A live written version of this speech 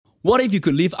What if you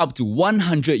could live up to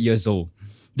 100 years old?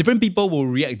 Different people will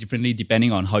react differently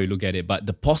depending on how you look at it, but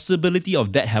the possibility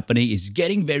of that happening is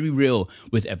getting very real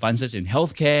with advances in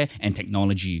healthcare and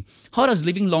technology. How does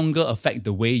living longer affect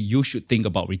the way you should think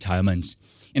about retirement?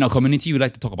 In our community, we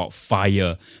like to talk about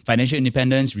FIRE, financial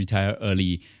independence, retire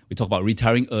early. We talk about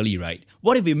retiring early, right?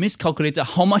 What if we miscalculated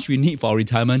how much we need for our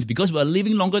retirement because we're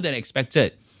living longer than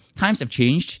expected? Times have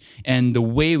changed, and the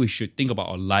way we should think about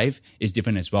our life is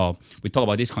different as well. We talk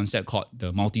about this concept called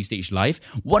the multi-stage life.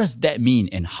 What does that mean,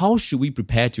 and how should we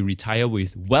prepare to retire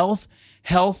with wealth,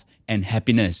 health, and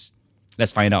happiness?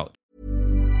 Let's find out.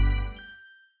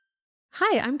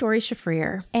 Hi, I'm Dori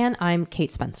Shafrir. And I'm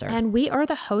Kate Spencer. And we are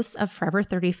the hosts of Forever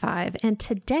 35. And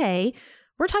today,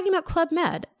 we're talking about Club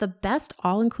Med, the best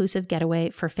all-inclusive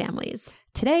getaway for families.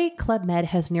 Today, Club Med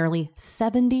has nearly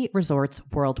 70 resorts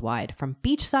worldwide, from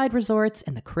beachside resorts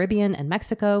in the Caribbean and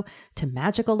Mexico, to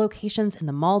magical locations in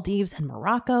the Maldives and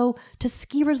Morocco, to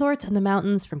ski resorts in the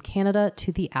mountains from Canada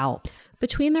to the Alps.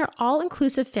 Between their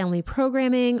all-inclusive family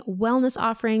programming, wellness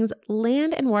offerings,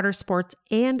 land and water sports,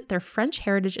 and their French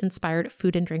heritage-inspired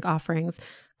food and drink offerings,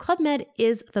 Club Med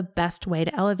is the best way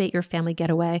to elevate your family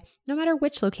getaway, no matter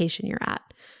which location you're at.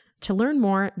 To learn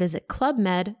more, visit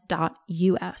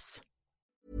clubmed.us.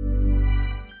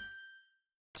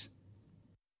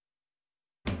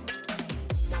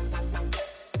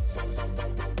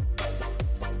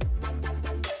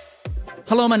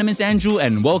 Hello, my name is Andrew,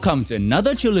 and welcome to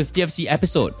another Chill with TFC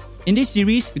episode. In this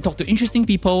series, we talk to interesting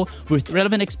people with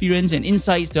relevant experience and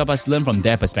insights to help us learn from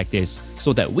their perspectives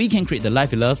so that we can create the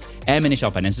life we love and manage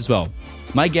our finances well.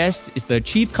 My guest is the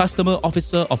Chief Customer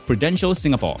Officer of Prudential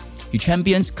Singapore. He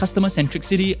champions customer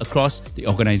centricity across the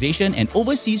organization and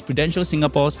oversees Prudential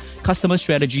Singapore's customer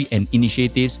strategy and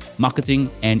initiatives, marketing,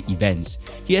 and events.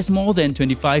 He has more than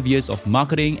 25 years of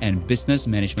marketing and business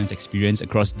management experience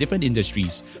across different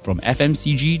industries, from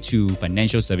FMCG to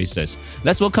financial services.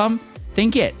 Let's welcome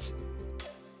Thank It.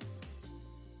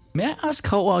 May I ask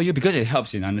how old are you? Because it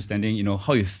helps in understanding,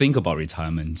 how you think about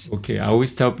retirement. Okay, I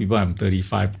always tell people I'm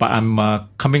 35, but I'm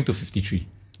coming to 53.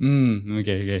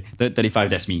 Okay. 35,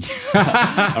 that's me.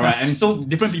 All right, so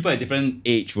different people at different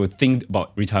age will think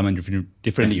about retirement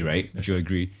differently, right? Would you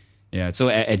agree? Yeah, so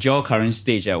at your current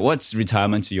stage, what's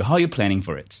retirement to you? How are you planning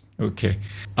for it? Okay,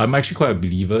 I'm actually quite a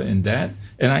believer in that.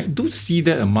 And I do see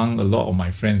that among a lot of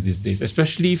my friends these days,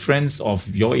 especially friends of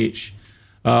your age,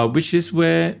 which is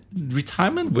where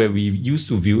retirement, where we used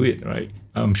to view it, right?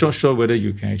 I'm not sure whether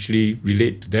you can actually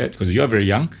relate to that because you're very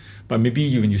young, but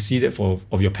maybe when you see that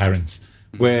of your parents,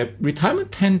 where retirement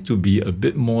tend to be a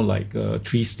bit more like a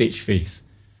 3-stage phase.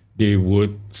 They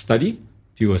would study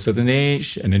to a certain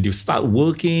age, and then they'll start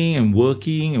working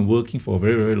for a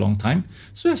very, very long time,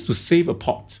 so as to save a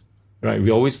pot, right? We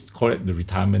always call it the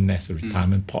retirement nest, a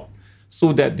retirement pot,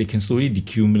 so that they can slowly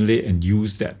decumulate and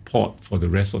use that pot for the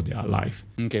rest of their life.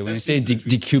 Okay, when you say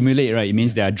decumulate, right, it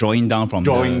means they are drawing down from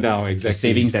the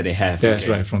savings that they have. That's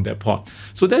right, from that pot.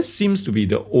 So that seems to be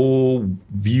the old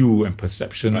view and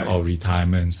perception of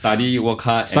retirement. Study, work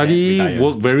hard,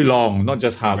 work very long, not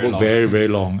just hard, work very, very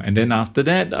long. And then after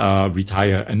that,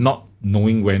 retire, and not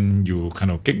knowing when you kind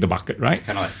of kick the bucket, right?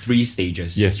 Kind of like 3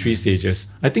 stages. Yes, 3 stages.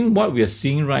 I think what we are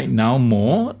seeing right now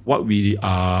more, what we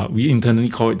internally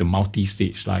call it the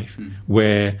multi-stage life,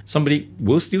 where somebody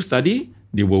will still study,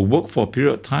 they will work for a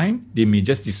period of time, they may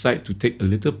just decide to take a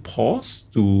little pause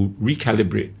to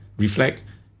recalibrate, reflect,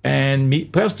 and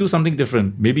perhaps do something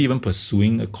different, maybe even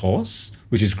pursuing a course,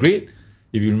 which is great.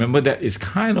 If you remember, that is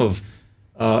kind of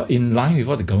in line with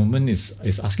what the government is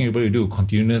asking everybody to do,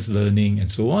 continuous learning and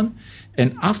so on.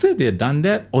 And after they're done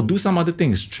that, or do some other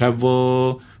things,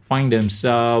 travel, find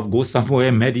themselves, go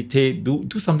somewhere, meditate,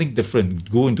 do something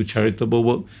different, go into charitable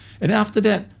work. And then after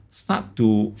that, start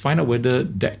to find out whether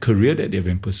that career that they've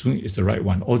been pursuing is the right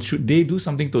one, or should they do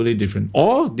something totally different,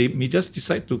 or they may just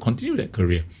decide to continue that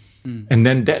career. And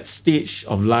then that stage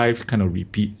of life kind of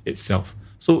repeat itself.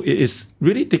 So it is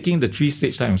really taking the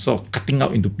 3-stage time, sort of cutting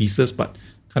out into pieces, but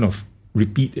kind of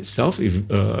repeat itself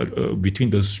between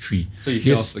those 3. So you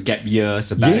hear of a gap year,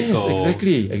 sabbatical.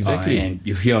 Yes, exactly. And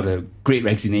you hear of the great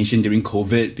resignation during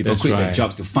COVID. People quit their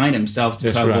jobs to find themselves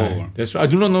to travel. That's right. I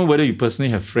do not know whether you personally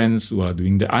have friends who are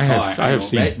doing that. I have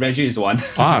seen. Reggie is one.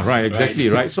 Right, exactly,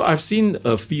 right. So I've seen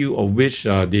a few of which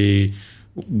they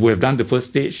have done the first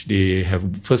stage. They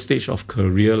have first stage of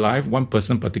career life. One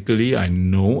person particularly I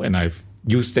know, and I've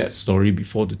used that story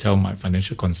before to tell my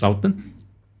financial consultant.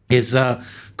 He's a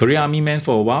career army man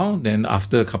for a while. Then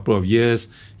after a couple of years,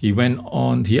 he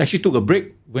actually took a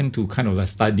break, went to kind of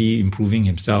study, improving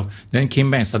himself, then came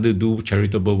back and started to do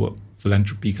charitable work,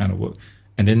 philanthropy kind of work.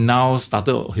 and then now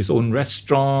started his own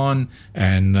restaurant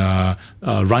and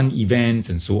run events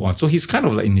and so on. So he's kind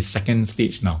of like in his second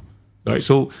stage now, right?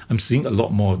 So I'm seeing a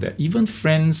lot more of that. Even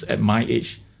friends at my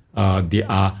age, they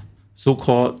are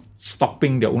so-called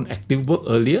stopping their own active work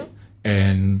earlier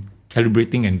and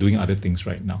calibrating and doing other things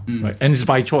right now, right? And it's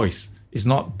by choice. It's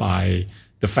not by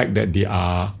the fact that they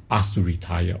are asked to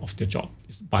retire off their job.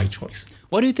 It's by choice.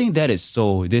 Why do you think that is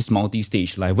so, this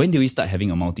multi-stage life? When do we start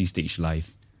having a multi-stage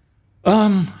life?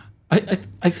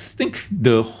 I think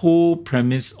the whole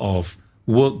premise of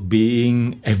work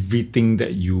being everything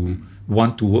that you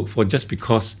want to work for just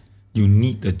because you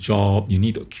need the job, you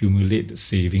need to accumulate the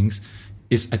savings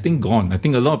is, I think, gone. I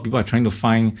think a lot of people are trying to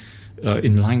find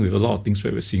in line with a lot of things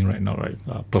that we're seeing right now, right?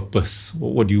 Purpose.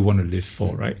 What do you want to live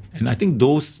for, right? And I think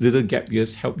those little gap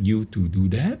years help you to do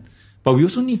that. But we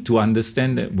also need to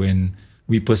understand that when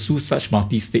we pursue such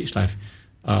multi-stage life,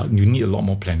 you need a lot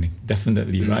more planning,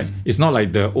 definitely, right? It's not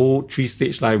like the old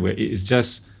 3-stage life where it is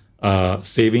just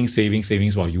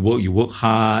savings while you work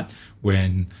hard.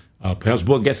 When perhaps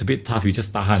work gets a bit tough, you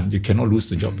just tahan. You cannot lose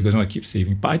the job because you want to keep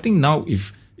saving. But I think now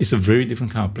it's a very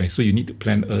different kind of plan. So you need to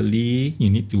plan early. You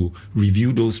need to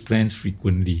review those plans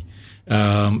frequently.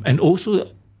 And also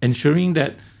ensuring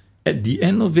that at the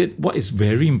end of it, what is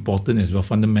very important as well,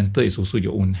 fundamental, is also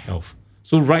your own health.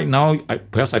 So right now, I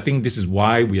think this is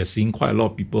why we are seeing quite a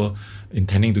lot of people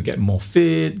intending to get more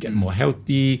fit, get more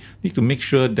healthy, need to make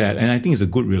sure that, and I think it's a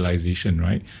good realization,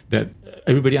 right? That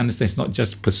everybody understands it's not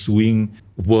just pursuing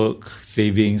work,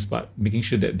 savings, but making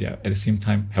sure that they are at the same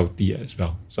time healthy as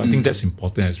well. So I think that's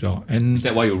important as well. And Is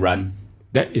that why you run?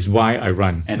 that is why I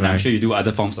run. And right? I'm sure you do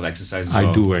other forms of exercise as well.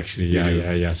 I do actually,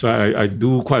 yeah. So I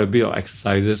do quite a bit of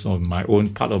exercises on my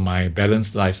own, part of my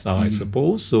balanced lifestyle, I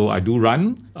suppose. So I do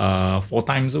run 4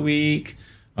 times a week.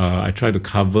 I try to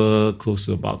cover close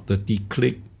to about 30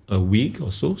 click a week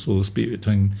or so. So split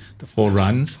between the 4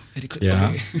 runs.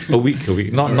 Yeah, okay. a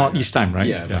week, not each time, right?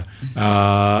 Yeah.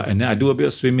 And then I do a bit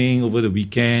of swimming over the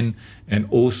weekend, and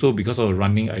also because of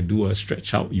running, I do a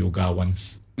stretch out yoga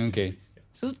once. Okay.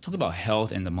 So talking about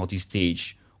health and the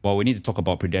multi-stage, while we need to talk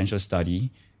about Prudential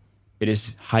study, it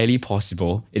is highly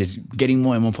possible, it is getting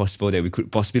more and more possible that we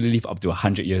could possibly live up to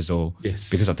 100 years old.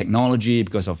 Yes. Because of technology,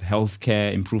 because of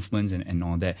healthcare improvements and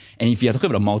all that. And if you're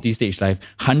talking about a multi-stage life,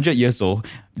 100 years old,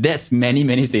 that's many,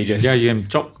 many stages. Yeah, you can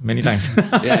chop many times.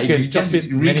 Yeah, you just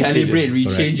recalibrate,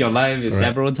 rechange Correct. your life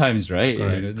several times, right?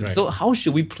 Correct. So how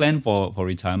should we plan for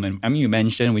retirement? I mean, you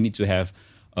mentioned we need to have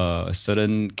a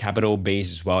certain capital base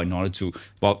as well in order to,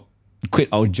 quit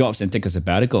our jobs and take a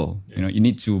sabbatical. Yes. You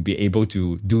need to be able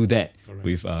to do that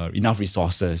with enough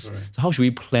resources. So how should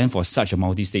we plan for such a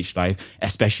multi-stage life,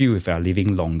 especially if we are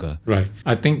living longer? Right.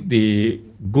 I think the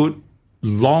good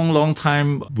long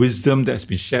time wisdom that's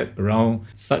been shared around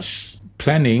such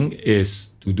planning is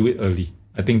to do it early.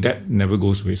 I think that never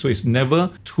goes away. So it's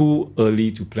never too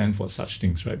early to plan for such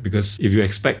things, right? Because if you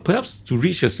expect perhaps to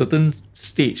reach a certain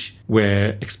stage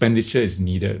where expenditure is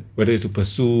needed, whether to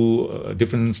pursue a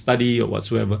different study or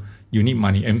whatsoever, you need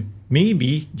money. And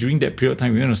maybe during that period of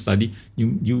time you want to study,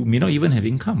 you may not even have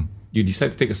income. You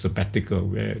decide to take a sabbatical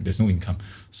where there's no income.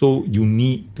 So you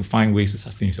need to find ways to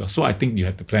sustain yourself. So I think you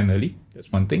have to plan early.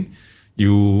 That's one thing.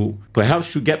 You perhaps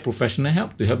should get professional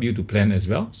help to help you to plan as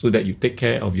well, so that you take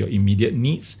care of your immediate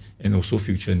needs and also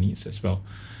future needs as well.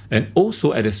 And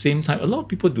also at the same time, a lot of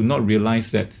people do not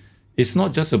realize that it's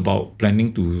not just about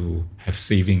planning to have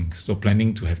savings or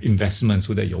planning to have investments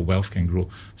so that your wealth can grow.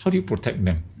 How do you protect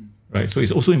them, right? So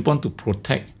it's also important to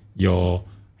protect your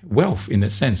wealth in a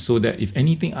sense, so that if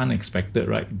anything unexpected,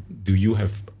 right, do you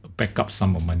have a backup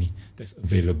sum of money that's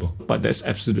available? But that's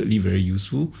absolutely very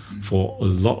useful for a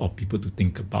lot of people to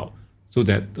think about, so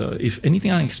that if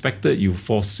anything unexpected, you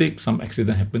fall sick, some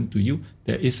accident happened to you,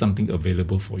 there is something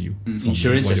available for you.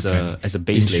 Insurance as a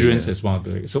base Insurance layer. as one of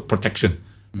the, so protection,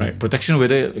 right? Protection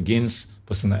whether against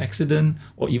personal accident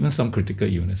or even some critical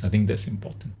illness. I think that's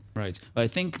important. Right. But I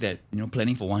think that,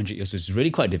 planning for 100 years is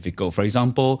really quite difficult. For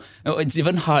example, it's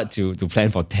even hard to plan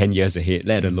for 10 years ahead,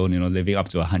 let alone, living up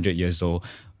to 100 years old.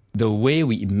 The way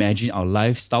we imagine our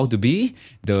lifestyle to be,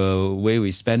 the way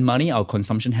we spend money, our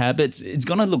consumption habits, it's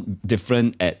going to look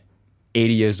different at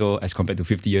 80 years old as compared to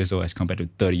 50 years old as compared to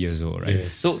 30 years old, right?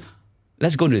 Yes. So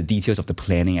let's go into the details of the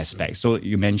planning aspect. So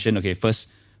you mentioned, okay, first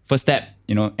step,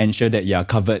 ensure that you are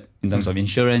covered in terms of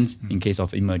insurance in case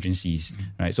of emergencies,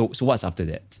 right? So what's after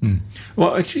that?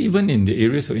 Well, actually, even in the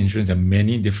areas of insurance, there are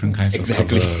many different kinds of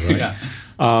cover, right?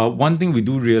 One thing we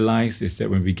do realize is that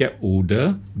when we get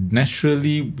older,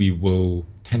 naturally we will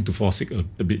tend to fall sick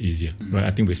a bit easier, right?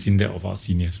 I think we've seen that of our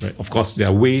seniors, right? Of course, there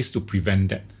are ways to prevent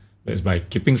that, That's by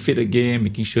keeping fit again,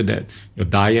 making sure that your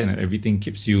diet and everything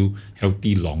keeps you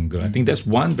healthy longer. I think that's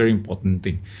one very important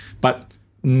thing. But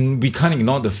we can't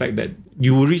ignore the fact that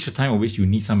you will reach a time in which you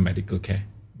need some medical care.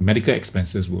 Medical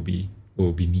expenses will be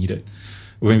needed.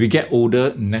 When we get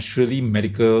older, naturally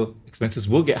medical expenses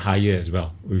will get higher as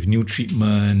well with new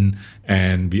treatment,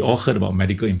 and we all heard about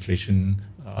medical inflation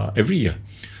every year.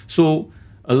 So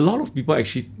a lot of people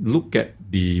actually look at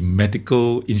the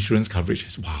medical insurance coverage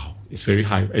as, wow, it's very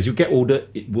high. As you get older,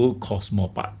 it will cost more,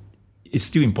 but it's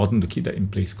still important to keep that in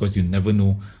place because you never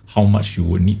know how much you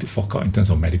will need to fork out in terms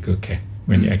of medical care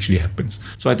when it actually happens.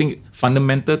 So I think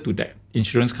fundamental to that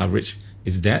insurance coverage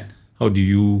is that how do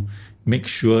you make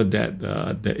sure that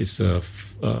there is a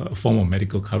form of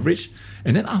medical coverage,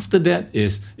 and then after that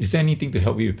is there anything to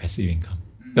help you with passive income?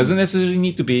 Doesn't necessarily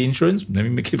need to be insurance. Let me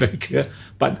make it very clear.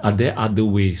 But are there other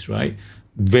ways, right?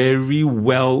 Very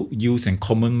well used and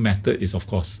common method is, of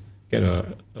course, get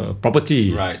a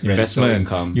property investment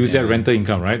income. Use that rental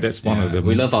income, right? That's one of the.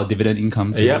 We love our dividend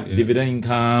income too. Dividend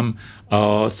income.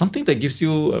 Something that gives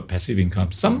you a passive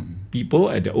income. Some people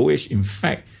at the old age, in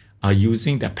fact, are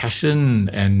using their passion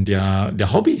and their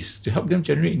hobbies to help them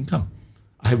generate income.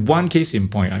 I have one case in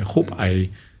point. I hope I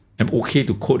am okay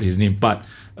to quote his name, but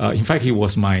in fact, he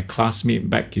was my classmate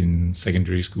back in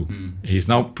secondary school. He's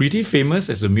now pretty famous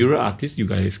as a mural artist. You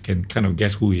guys can kind of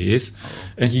guess who he is.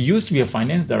 And he used to be a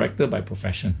finance director by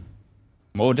profession.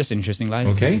 Oh, that's interesting life.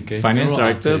 Okay. Finance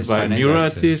director by mural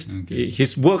artist. Okay.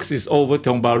 His works is all over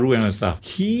Tiong Bahru and stuff.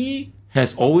 He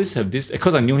has always had this,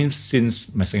 because I knew him since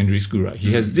my secondary school, right?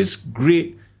 He has this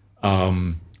great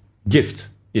gift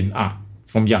in art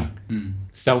from young.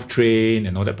 Self-trained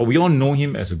and all that. But we all know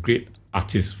him as a great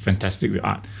artist, fantastic with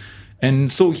art. And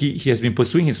so he has been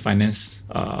pursuing his finance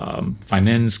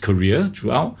career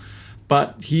throughout.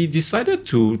 But he decided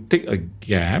to take a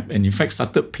gap and in fact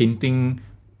started painting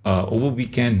over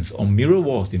weekends on mirror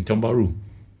walls in Tiong Bahru,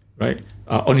 right?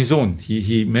 On his own.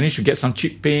 He managed to get some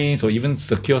cheap paints or even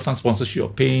secure some sponsorship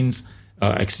of paints,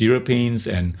 exterior paints,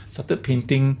 and started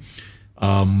painting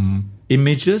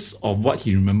images of what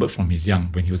he remembered from his young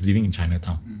when he was living in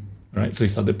Chinatown. Right, so he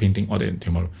started painting all that in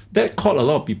Tiong Bahru. That caught a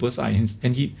lot of people's eye,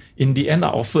 and he, in the end,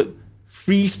 offered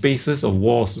free spaces of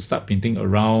walls to start painting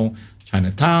around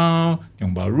Chinatown,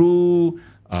 Tiong Bahru,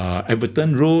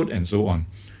 Everton Road, and so on.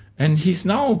 And he's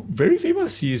now very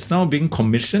famous. He is now being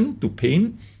commissioned to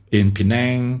paint in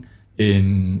Penang,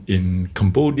 in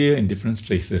Cambodia, in different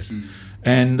places.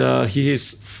 And he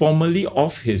is formally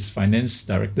off his finance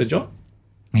director job,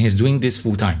 and he's doing this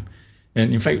full time.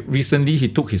 And in fact, recently he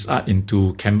took his art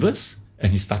into canvas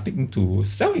and he's starting to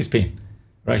sell his paint.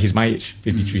 Right, he's my age,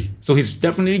 53. So he's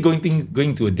definitely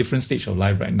going to a different stage of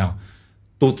life right now.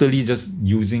 Totally just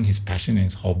using his passion and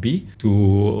his hobby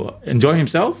to enjoy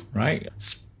himself, right?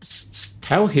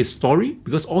 Tell his story,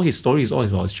 because all his story is all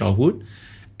about his childhood.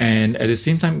 And at the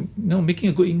same time, making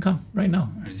a good income right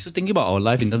now. So thinking about our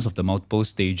life in terms of the multiple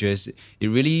stages, it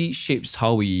really shapes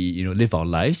how we live our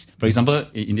lives. For example,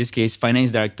 in this case, finance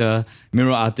director,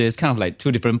 mural artist, kind of like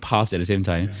two different paths at the same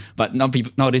time. Yeah. But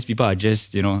nowadays people are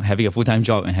just having a full-time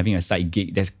job and having a side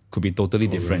gig that could be totally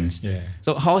different. Right. Yeah.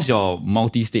 So how's your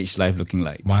multi-stage life looking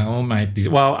like? I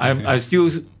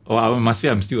must say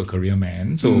I'm still a career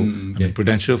man. So I'm in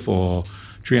Prudential for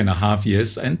 3.5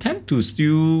 years and tend to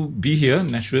still be here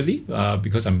naturally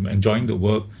because I'm enjoying the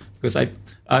work, because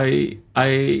I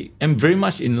am very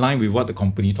much in line with what the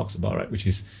company talks about, right? Which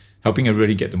is helping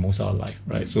everybody get the most out of life,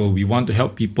 right? So we want to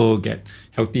help people get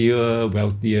healthier,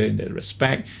 wealthier in that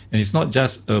respect. And it's not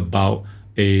just about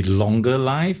a longer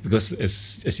life, because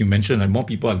as you mentioned, more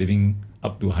people are living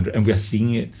up to 100, and we are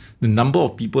seeing it. The number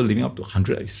of people living up to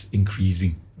 100 is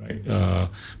increasing, right?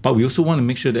 But we also want to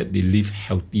make sure that they live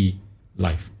healthy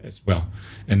life as well.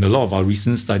 And a lot of our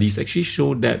recent studies actually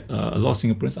show that a lot of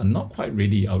Singaporeans are not quite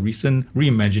ready. Our recent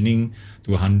Reimagining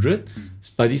to 100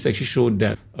 studies actually showed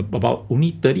that about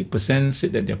only 30%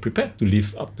 said that they're prepared to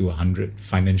live up to 100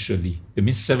 financially. That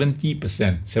means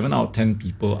 70%, 7 out of 10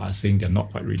 people are saying they're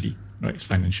not quite ready, right,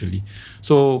 financially.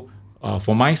 So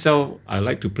for myself, I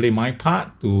like to play my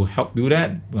part to help do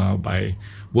that by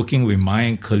working with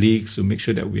my colleagues to make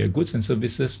sure that we have goods and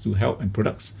services to help, and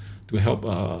products to help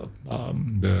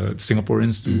the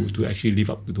Singaporeans to actually live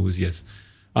up to those years.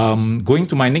 Going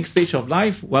to my next stage of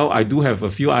life, well, I do have a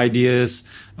few ideas.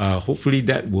 Hopefully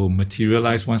that will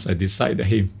materialize once I decide that,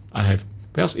 hey, I have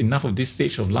perhaps enough of this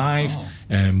stage of life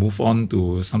and move on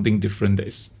to something different that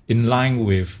is in line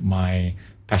with my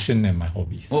passion and my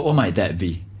hobbies. What might that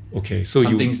be? Okay, so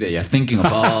some things that you're thinking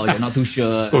about, you're not too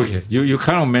sure. Okay, you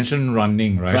kind of mentioned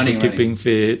running, right? Keeping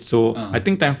fit. So I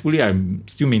think thankfully I'm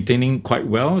still maintaining quite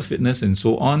well fitness and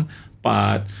so on.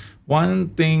 But one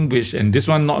thing which, and this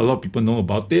one, not a lot of people know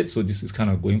about it, so this is kind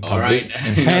of going public. All right.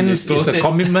 And hence, it's a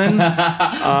commitment.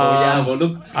 We'll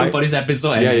look for this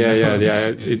episode. Yeah.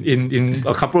 In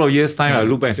a couple of years' time, I'll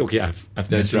look back and say, okay,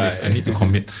 I've mentioned this, I need to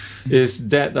commit. Is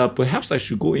that perhaps I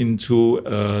should go into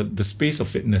the space of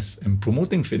fitness and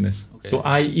promoting fitness. Okay. So,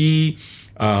 i.e.,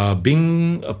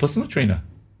 being a personal trainer,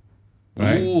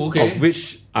 right? Ooh, okay. Of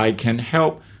which I can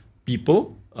help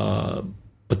people,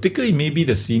 particularly maybe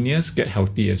the seniors, get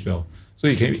healthy as well. So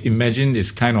you can imagine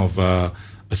this kind of a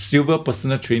silver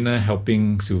personal trainer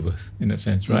helping silvers in a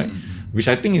sense, right? Which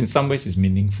I think in some ways is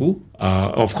meaningful.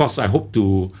 Of course, I hope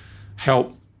to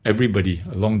help everybody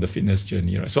along the fitness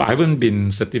journey, right? So I haven't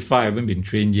been certified, I haven't been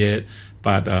trained yet,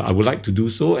 but I would like to do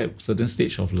so at a certain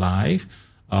stage of life.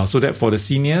 So that for the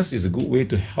seniors, it's a good way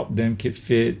to help them keep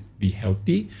fit, be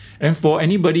healthy. And for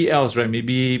anybody else, right,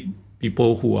 maybe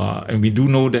people who are, and we do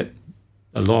know that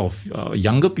a lot of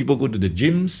younger people go to the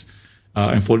gyms.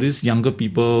 And for these younger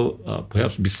people,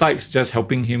 perhaps besides just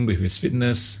helping him with his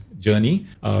fitness journey,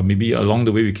 maybe along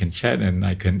the way we can chat and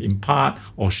I can impart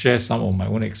or share some of my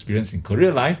own experience in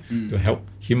career life to help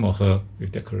him or her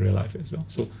with their career life as well.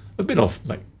 So a bit of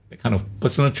like that kind of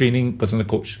personal training, personal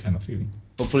coach kind of feeling.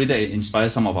 Hopefully that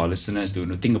inspires some of our listeners to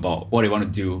think about what they want to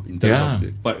do in terms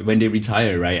of when they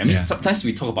retire, right? I mean, sometimes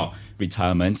we talk about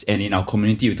retirement, and in our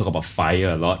community we talk about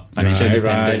FIRE a lot, financial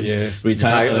independence,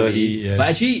 retire early. Yes. But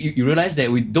actually you realize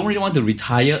that we don't really want to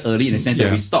retire early in the sense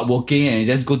that we stop working and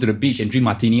just go to the beach and drink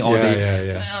martini all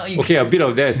day. Okay, a bit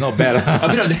of that is not bad. A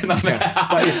bit of that is not bad.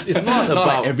 But it's not about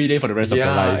like every day for the rest of your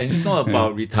life. And it's not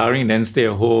about retiring then stay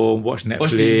at home, watch Netflix.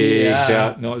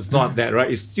 TV, no, it's not that,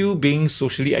 right? It's still being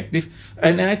socially active.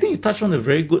 And I think you touched on a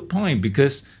very good point,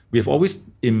 because we've always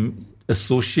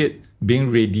associate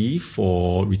being ready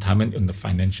for retirement in the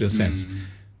financial sense.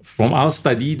 From our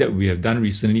study that we have done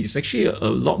recently, it's actually a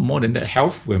lot more than that.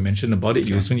 Health, we mentioned about it.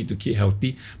 You also need to keep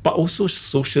healthy, but also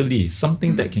socially,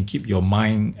 something that can keep your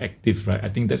mind active, right? I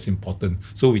think that's important.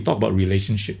 So we talk about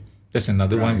relationship. That's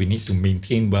another one we need to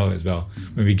maintain well as well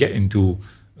when we get into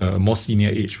more senior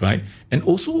age, right? And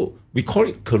also, we call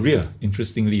it career,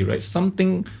 interestingly, right?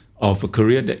 Something of a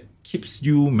career that keeps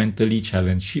you mentally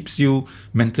challenged, keeps you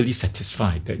mentally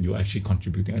satisfied that you're actually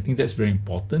contributing. I think that's very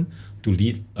important to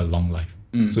lead a long life.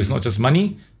 So it's not just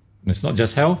money, it's not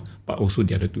just health, but also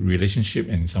the other two, relationship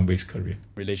and in some ways career.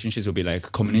 Relationships will be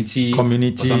like community.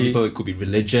 For some people it could be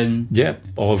religion. Yeah,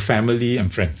 or family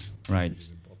and friends. Right.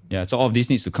 Yeah, so all of this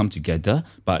needs to come together.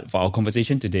 But for our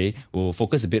conversation today, we'll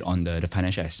focus a bit on the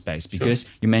financial aspects, because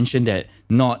you mentioned that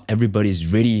not everybody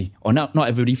is ready, or not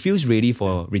everybody feels ready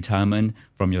for retirement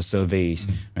from your surveys.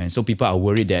 Right? So people are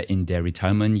worried that in their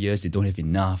retirement years, they don't have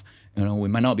enough. We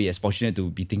might not be as fortunate to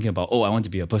be thinking about, I want to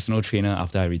be a personal trainer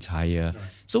after I retire. Right.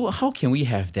 So how can we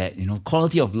have that,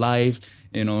 quality of life,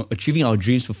 achieving our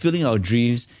dreams, fulfilling our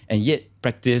dreams, and yet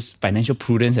practice financial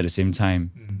prudence at the same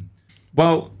time?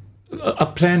 Well, a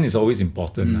plan is always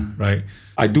important, right?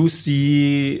 I do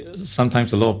see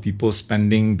sometimes a lot of people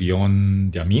spending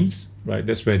beyond their means, right?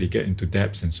 That's where they get into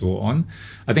debts and so on.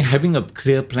 I think having a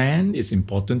clear plan is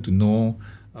important to know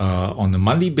on a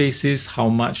monthly basis how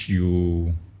much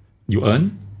you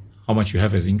earn, how much you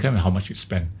have as income, and how much you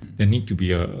spend. There need to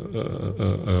be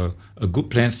a good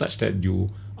plan such that you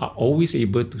are always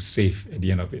able to save at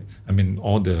the end of it. I mean,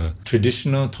 all the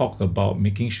traditional talk about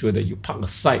making sure that you park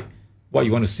aside what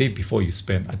you want to save before you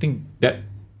spend. I think that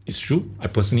is true. I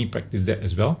personally practice that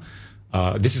as well.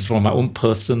 This is from my own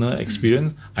personal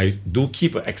experience. I do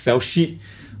keep an Excel sheet,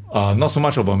 not so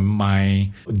much about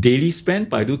my daily spend,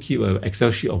 but I do keep an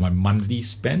Excel sheet of my monthly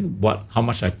spend, how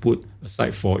much I put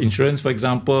aside for insurance, for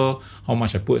example, how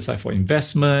much I put aside for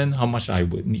investment, how much I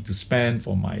would need to spend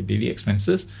for my daily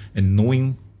expenses, and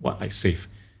knowing what I save.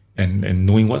 And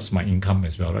knowing what's my income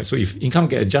as well, right? So if income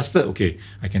get adjusted, okay,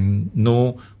 I can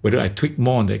know whether I tweak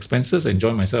more on the expenses,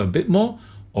 enjoy myself a bit more,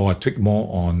 or I tweak more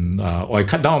on, or I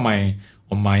cut down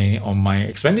on my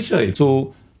expenditure.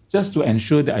 So just to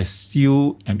ensure that I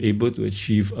still am able to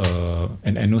achieve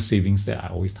an annual savings that I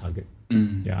always target.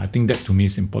 Yeah, I think that to me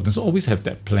is important. So always have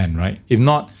that plan, right? If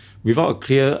not, without a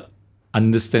clear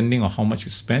understanding of how much you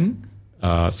spend,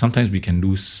 sometimes we can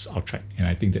lose our track, and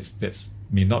I think that's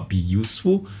may not be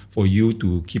useful for you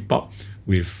to keep up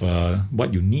with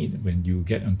what you need when you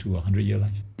get into a 100-year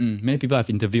life. Many people I've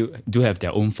interviewed do have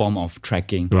their own form of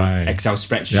tracking. Right. Excel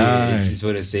spreadsheet, it's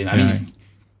sort of the same. I mean,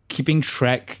 keeping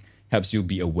track helps you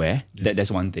be aware. That's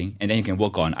one thing. And then you can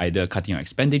work on either cutting your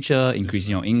expenditure,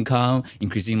 increasing your income,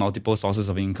 increasing multiple sources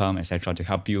of income, etc., to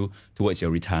help you towards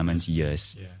your retirement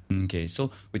years. Okay,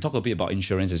 so we talk a bit about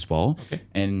insurance as well. Okay.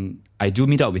 And I do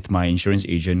meet up with my insurance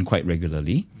agent quite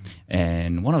regularly.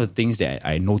 And one of the things that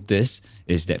I notice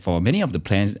is that for many of the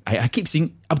plans, I keep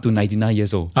seeing up to 99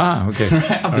 years old. Okay.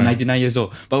 Right? Up to 99 years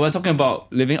old. But we're talking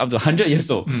about living up to 100 years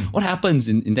old. What happens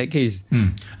in that case?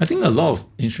 I think a lot of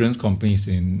insurance companies,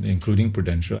 including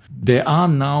Prudential, there are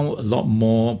now a lot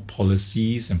more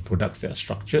policies and products that are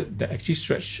structured that actually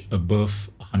stretch above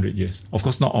 100 years. Of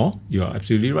course, not all. You are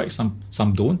absolutely right.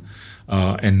 Some don't.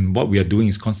 And what we are doing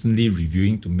is constantly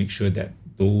reviewing to make sure that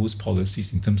those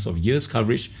policies in terms of years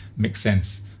coverage make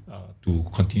sense to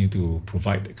continue to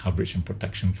provide the coverage and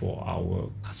protection for our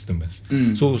customers.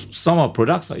 So some of our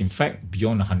products are in fact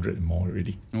beyond 100 and more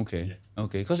already. Okay.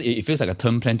 Because it feels like a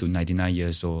term plan to 99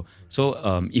 years old. So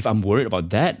if I'm worried about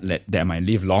that I might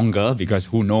live longer, because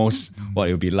who knows what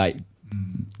it will be like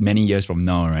many years from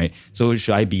now, right? So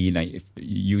should I be like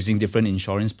using different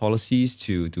insurance policies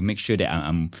to make sure that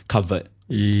I'm covered?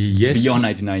 Yes. Beyond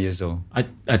 99 years old.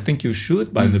 I think you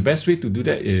should, but the best way to do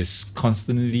that is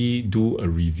constantly do a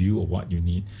review of what you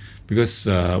need. Because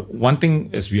one thing,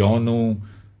 as we all know,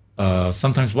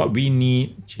 sometimes what we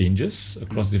need changes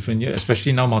across different years,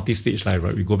 especially now multi-stage life,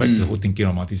 right? We go back to the whole thinking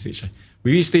of multi-stage life.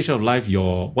 With each stage of life,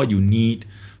 what you need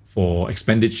for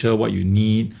expenditure, what you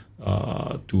need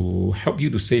to help you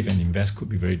to save and invest could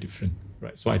be very different,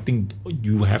 right? So I think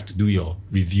you have to do your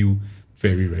review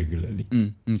very regularly.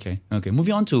 Okay.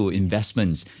 Moving on to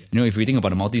investments. If we think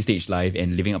about a multi-stage life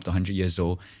and living up to 100 years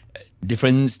old,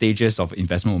 different stages of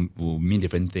investment will mean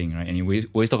different things, right? And we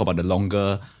always talk about the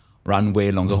longer runway,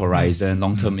 longer horizon,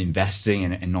 long-term investing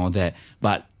and all that.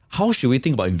 But how should we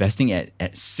think about investing at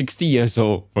 60 years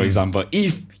old, for example,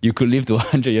 if you could live to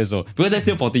 100 years old? Because that's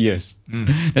still 40 years.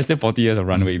 That's still 40 years of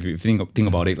runway if you think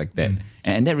about it like that.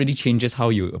 And that really changes how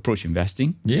you approach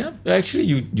investing. Yeah, actually,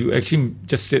 you actually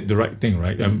just said the right thing,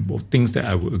 right? Things that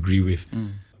I would agree with.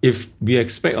 If we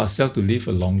expect ourselves to live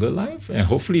a longer life, and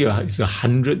hopefully it's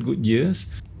 100 good years,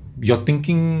 you're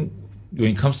thinking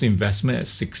when it comes to investment at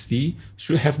 60,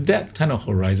 should have that kind of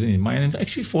horizon in mind. And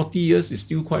actually 40 years is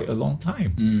still quite a long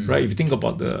time, right? If you think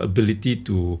about the ability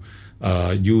to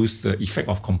use the effect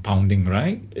of compounding,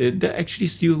 right? That actually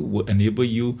still will enable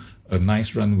you a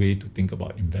nice runway to think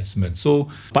about investment. So,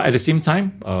 but at the same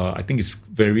time, I think it's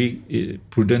very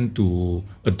prudent to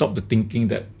adopt the thinking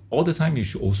that all the time you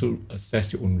should also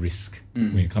assess your own risk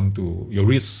when it comes to your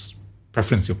risk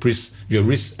preference, your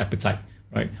risk appetite.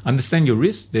 Right, understand your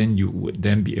risk, then you would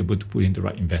then be able to put in the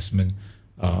right investment,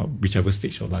 whichever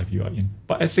stage of life you are in.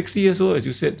 But at 60 years old, as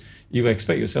you said, if you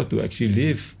expect yourself to actually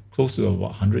live close to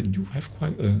about 100, you have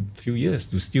quite a few years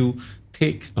to still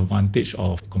take advantage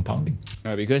of compounding.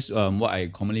 Right, because what I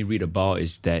commonly read about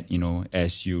is that,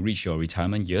 as you reach your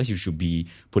retirement years, you should be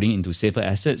putting into safer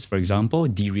assets, for example,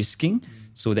 de-risking,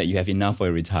 so that you have enough for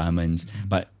your retirement.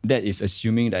 But that is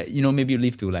assuming that, maybe you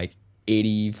live to like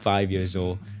 85 years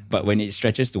old. But when it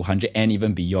stretches to 100 and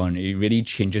even beyond, it really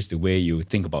changes the way you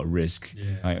think about risk.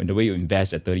 Right? The way you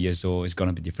invest at 30 years old is going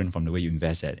to be different from the way you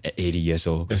invest at 80 years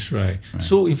old. That's right.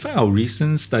 So in fact, our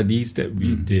recent studies that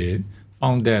we did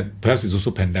found that perhaps it's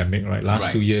also pandemic, right?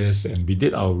 Last 2 years, and we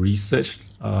did our research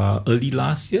early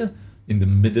last year in the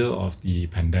middle of the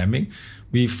pandemic.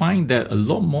 We find that a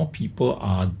lot more people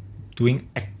are doing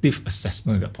active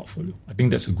assessment of their portfolio. I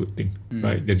think that's a good thing,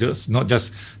 right? They're just not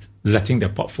just letting their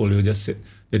portfolio just sit.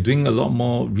 They're doing a lot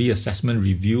more reassessment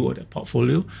review of their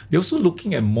portfolio. They're also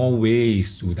looking at more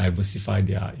ways to diversify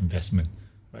their investment.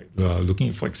 Right? Looking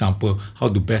at, for example, how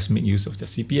to best make use of their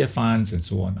CPF funds and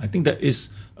so on. I think that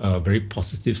is a very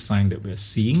positive sign that we're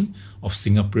seeing of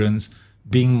Singaporeans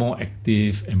being more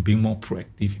active and being more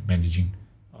proactive in managing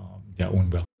their own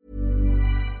wealth.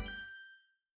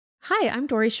 Hi, I'm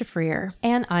Dori Shafrir.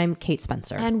 And I'm Kate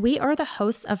Spencer. And we are the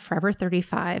hosts of Forever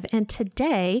 35. And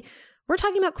today, we're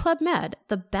talking about Club Med,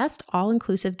 the best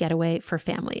all-inclusive getaway for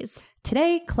families.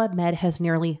 Today, Club Med has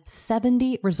nearly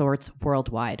 70 resorts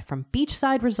worldwide, from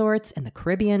beachside resorts in the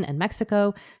Caribbean and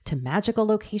Mexico to magical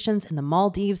locations in the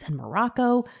Maldives and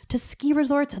Morocco to ski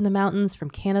resorts in the mountains from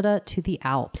Canada to the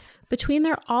Alps. Between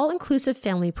their all-inclusive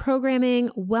family programming,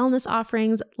 wellness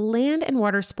offerings, land and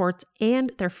water sports,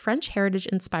 and their French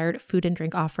heritage-inspired food and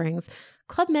drink offerings,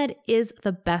 Club Med is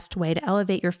the best way to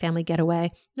elevate your family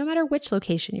getaway, no matter which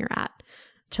location you're at.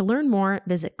 To learn more,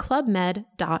 visit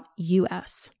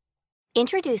clubmed.us.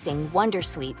 Introducing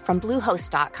Wondersuite from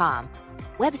Bluehost.com.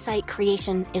 Website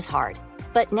creation is hard,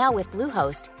 but now with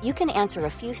Bluehost, you can answer a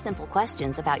few simple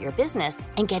questions about your business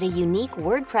and get a unique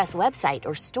WordPress website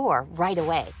or store right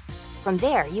away. From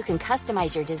there, you can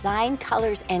customize your design,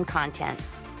 colors, and content.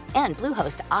 And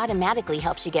Bluehost automatically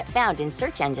helps you get found in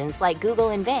search engines like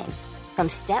Google and Bing. From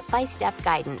step-by-step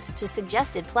guidance to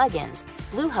suggested plugins,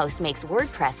 Bluehost makes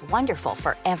WordPress wonderful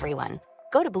for everyone.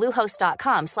 Go to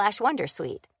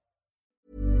bluehost.com/wondersuite.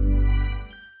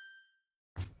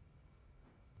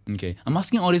 Okay, I'm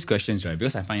asking all these questions, right,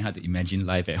 because I find it hard to imagine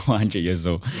life at 100 years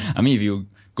old. I mean, if you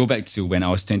go back to when I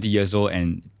was 20 years old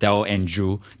and tell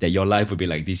Andrew that your life would be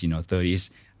like this in your 30s,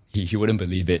 he wouldn't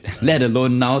believe it, let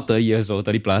alone now 30 years old,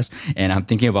 30 plus, and I'm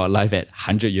thinking about life at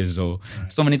 100 years old.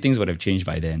 Right. So many things would have changed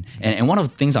by then. And one of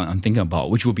the things I'm thinking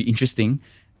about, which would be interesting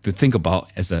to think about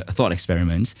as a thought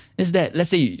experiment, is that, let's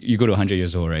say you go to 100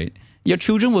 years old, right? Your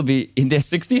children will be in their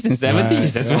 60s and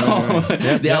 70s as well.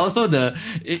 Right. They're also they're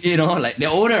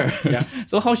older. Yeah.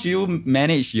 So how should you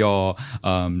manage your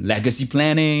legacy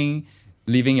planning,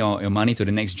 leaving your money to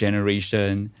the next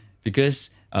generation? Because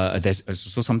there's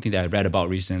also something that I read about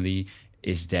recently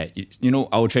is that,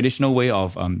 our traditional way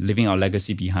of leaving our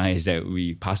legacy behind is that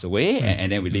we pass away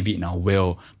and then we leave it in our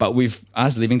will. But with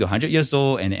us living to 100 years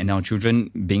old and our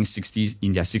children being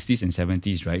in their 60s and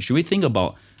 70s, right? Should we think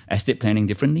about estate planning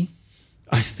differently?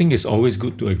 I think it's always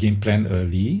good to, again, plan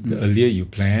early. The earlier you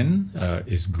plan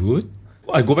is good.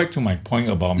 I go back to my point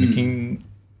about making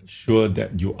sure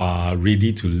that you are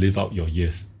ready to live out your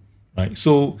years, right?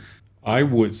 So I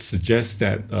would suggest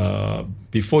that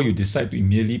before you decide to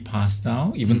immediately pass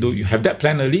down, even though you have that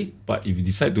plan early, but if you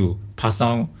decide to pass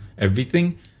down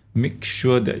everything, make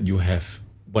sure that you have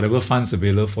whatever funds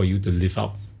available for you to live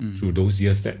out through those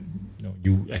years that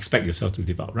you expect yourself to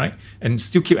live out, right? And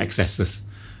still keep excesses.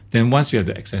 Then once you have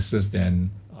the excesses,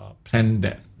 then plan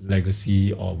that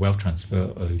legacy or wealth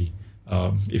transfer early.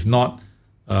 If not,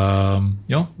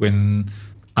 when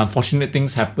unfortunate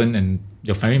things happen and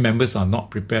your family members are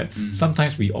not prepared,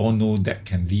 sometimes we all know that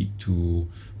can lead to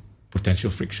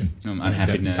potential friction.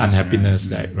 Unhappiness.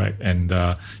 Right? And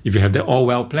if you have that all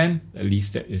well planned, at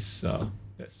least that is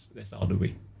that's out of the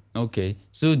way. Okay.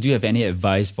 So do you have any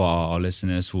advice for our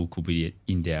listeners who could be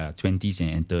in their 20s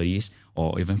and 30s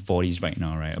or even 40s right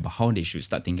now, right, about how they should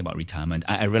start thinking about retirement?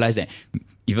 I realize that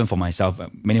even for myself,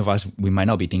 many of us, we might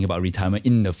not be thinking about retirement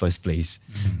in the first place,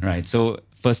 right? So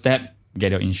first step,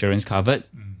 get your insurance covered.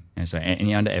 And so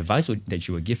any other advice that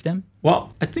you would give them?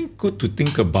 Well, I think good to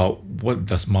think about what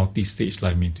does multi-stage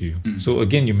life mean to you. So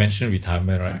again, you mentioned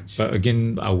retirement, right? But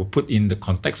again, I will put in the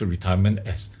context of retirement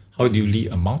as how do you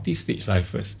lead a multi-stage life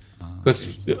first?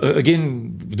 Because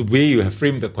again, the way you have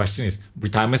framed the question is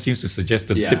retirement seems to suggest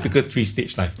the typical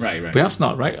 3-stage life. Right. Perhaps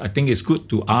not, right? I think it's good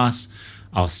to ask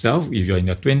ourselves, if you're in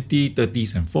your 20s,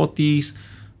 30s, and 40s,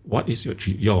 what is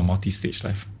your multi-stage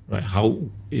life, right? How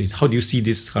do you see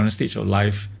this current stage of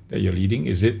life that you're leading?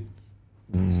 Is it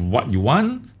what you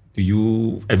want? Do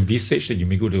you envisage that you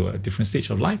may go to a different stage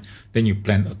of life? Then you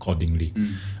plan accordingly.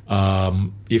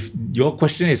 If your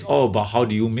question is all about how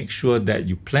do you make sure that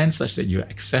you plan such that your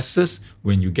excesses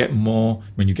when you get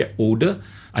older,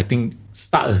 I think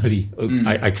start early.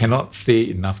 I cannot say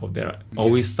enough of that. Right? Okay.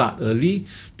 Always start early,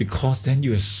 because then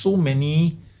you have so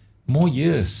many more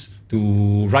years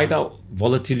to ride out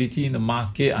volatility in the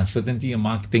market, uncertainty in the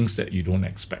market, things that you don't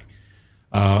expect.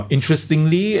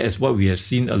 Interestingly, as what we have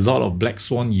seen, a lot of black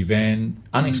swan event,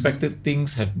 unexpected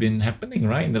things have been happening,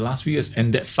 right, in the last few years,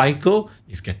 and that cycle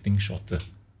is getting shorter.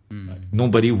 Right?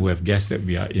 Nobody would have guessed that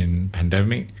we are in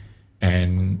pandemic,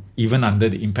 and even under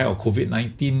the impact of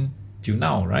COVID-19 till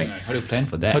now, right? How do you plan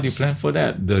for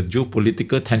that? The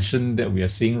geopolitical tension that we are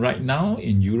seeing right now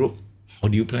in Europe, how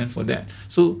do you plan for that?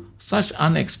 So such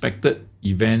unexpected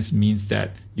events means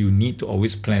that you need to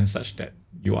always plan such that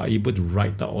you are able to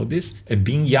write out all this. And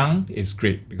being young is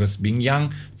great, because being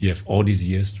young, you have all these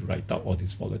years to write out all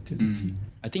this volatility.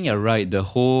 I think you're right. The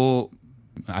whole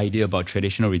idea about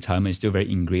traditional retirement is still very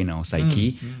ingrained in our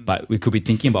psyche. But we could be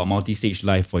thinking about multi-stage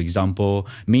life, for example,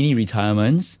 mini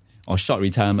retirements or short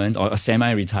retirement or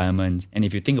semi-retirement. And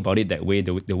if you think about it that way,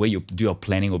 the way you do your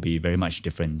planning will be very much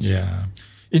different. Yeah.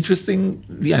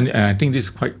 Interestingly, and I think this is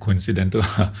quite coincidental,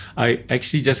 I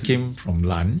actually just came from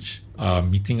lunch,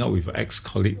 meeting up with an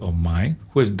ex-colleague of mine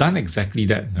who has done exactly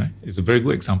that. Right? It's a very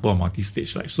good example of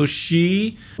multi-stage life. So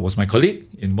she was my colleague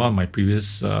in one of my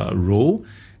previous role,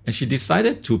 and she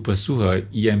decided to pursue her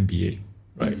EMBA,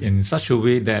 right, in such a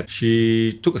way that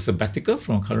she took a sabbatical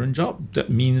from her current job. That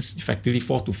means effectively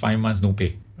 4 to 5 months no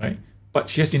pay, right? But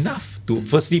she has enough to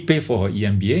firstly pay for her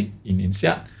EMBA in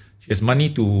INSEAD. She has money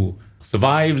to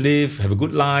survive, live, have a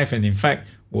good life, and in fact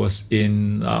was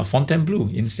in Fontainebleau,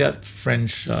 INSEAD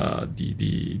French,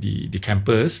 the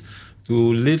campus,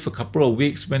 to live a couple of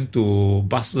weeks, went to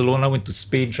Barcelona, went to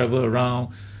Spain, travel around.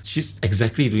 She's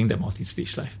exactly doing that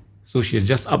multi-stage life. So she has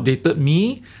just updated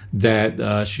me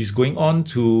that she's going on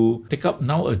to take up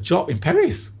now a job in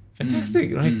Paris.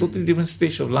 Fantastic, right? Totally different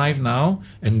stage of life now,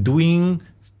 and doing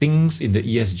things in the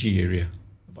ESG area,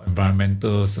 about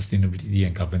environmental sustainability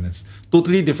and governance.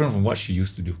 Totally different from what she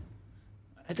used to do.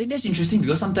 I think that's interesting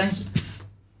because sometimes...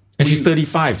 And she's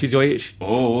 35, she's your age.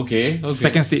 Oh, okay.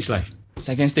 Second stage life.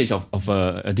 Second stage of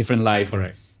a different life.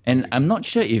 Correct. And I'm not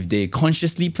sure if they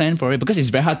consciously plan for it, because it's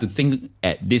very hard to think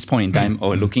at this point in time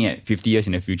or looking at 50 years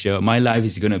in the future, my life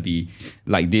is going to be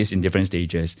like this in different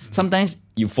stages. Sometimes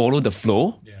you follow the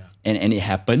flow and it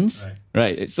happens,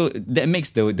 right? So that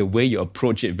makes the way you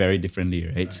approach it very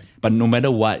differently, right? But no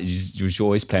matter what, you should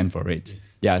always plan for it.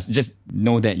 Yeah, just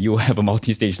know that you have a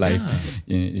multi-stage life.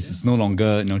 It's no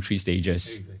longer 3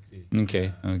 stages.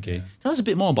 Okay. Tell us a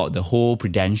bit more about the whole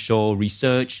Prudential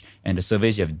research and the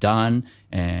surveys you have done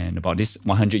and about this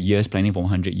 100 years, planning for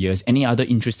 100 years. Any other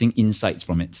interesting insights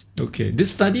from it? Okay,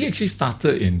 this study actually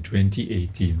started in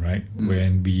 2018, right?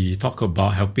 When we talk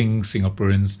about helping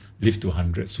Singaporeans live to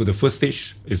 100. So the first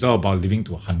stage is all about living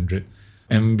to 100.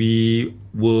 And we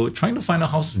were trying to find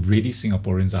out how ready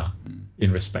Singaporeans are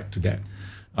in respect to that.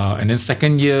 And then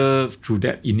second year, through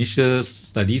that initial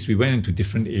studies, we went into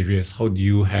different areas. How do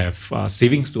you have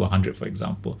savings to 100, for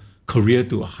example, career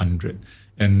to 100?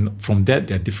 And from that,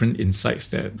 there are different insights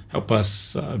that help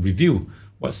us review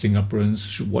what Singaporeans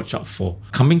should watch out for.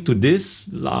 Coming to this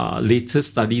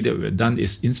latest study that we've done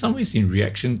is in some ways in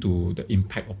reaction to the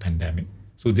impact of pandemic.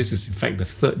 So this is in fact the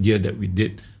third year that we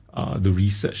did the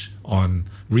research on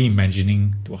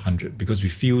reimagining to 100, because we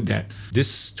feel that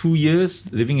this 2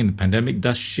 years living in the pandemic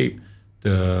does shape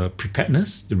the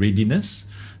preparedness, the readiness,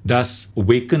 does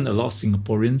awaken a lot of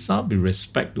Singaporeans up with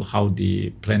respect to how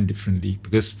they plan differently.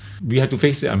 Because we have to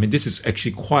face it, this is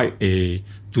actually quite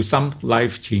to some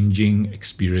life-changing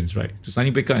experience, right? To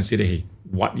suddenly wake up and say that, hey,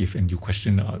 what if? And you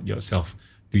question yourself.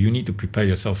 Do you need to prepare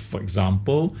yourself, for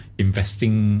example,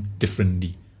 investing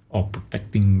differently or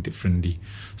protecting differently?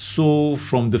 So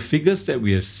from the figures that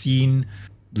we have seen,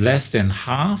 less than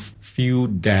half feel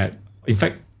that, in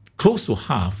fact, close to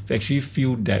half actually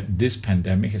feel that this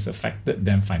pandemic has affected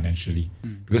them financially.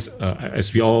 Because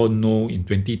as we all know, in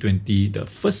 2020, the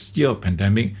first year of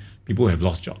pandemic, people have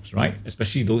lost jobs, right?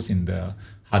 Especially those in the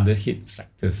harder hit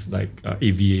sectors like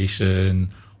aviation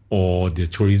or the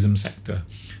tourism sector.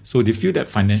 So they feel that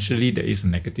financially there is a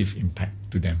negative impact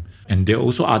to them. And there are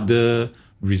also other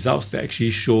results that actually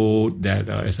show that,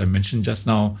 as I mentioned just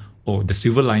now, the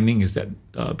silver lining is that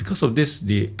because of this,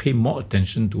 they pay more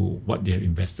attention to what they have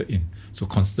invested in. So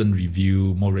constant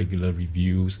review, more regular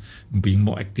reviews, being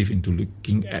more active into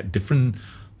looking at different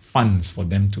funds for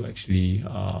them to actually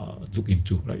look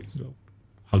into, right? So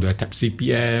how do I tap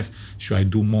CPF? Should I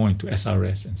do more into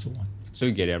SRS and so on? So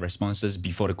you get their responses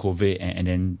before the COVID and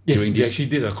then Yes, during we this actually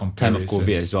did a time of comparison.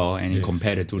 COVID as well, and you Yes,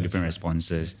 compare the two that's different right.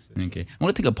 responses. Yes, Okay. I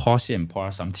want to take a pause here and pour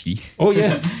some tea. Oh,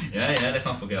 yes. Yeah, let's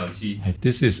not forget our tea.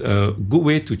 This is a good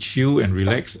way to chill and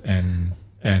relax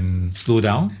and slow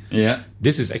down. Yeah.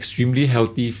 This is extremely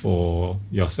healthy for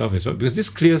yourself as well, because this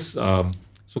clears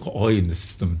so-called oil in the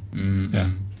system.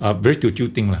 Very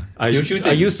Teochew thing. Teochew I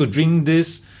thing? used to drink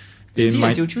this in Still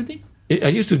my... a Teochew thing? I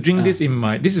used to drink this in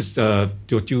my... This is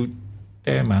Teochew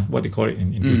Tem, what they call it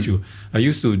in Teochew. I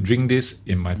used to drink this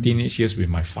in my teenage years with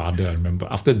my father, I remember,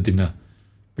 after dinner.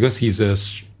 Because he's a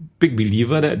big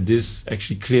believer that this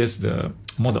actually clears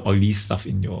more the oily stuff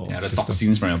in your Yeah, the system.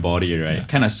 toxins from your body, right? Yeah.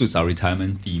 Kind of suits our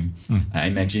retirement theme. I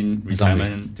imagine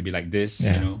retirement to be like this,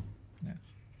 Yeah. you know. Yeah.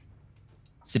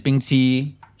 Sipping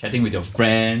tea, chatting with your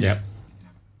friends. Yep.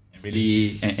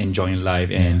 Really enjoying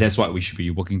life, and that's what we should be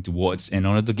working towards. And in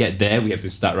order to get there, we have to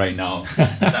start right now.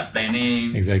 Start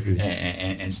planning. Exactly.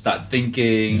 And start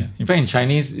thinking. Yeah. In fact, in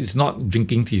Chinese, it's not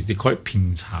drinking tea. They call it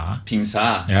ping cha. Ping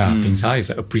cha. Ping cha is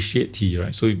like appreciate tea,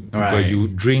 right? So when Right. you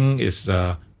drink is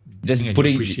Just and put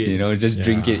you it, appreciate just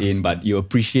drink Yeah. it in, but you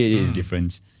appreciate it is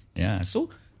different. Yeah.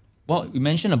 So, well, you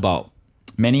mentioned about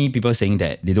many people saying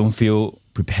that they don't feel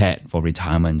prepared for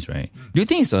retirement, right? Do you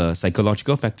think it's a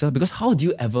psychological factor? Because how do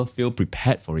you ever feel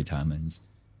prepared for retirement?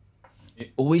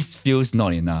 It always feels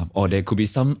not enough, or there could be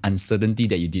some uncertainty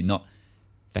that you did not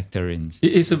factor in.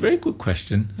 It's a very good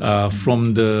question.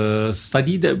 From the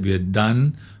study that we had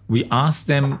done, we asked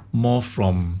them more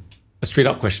from a straight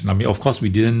up question. Of course, we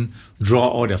didn't draw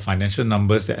all their financial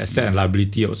numbers, the asset and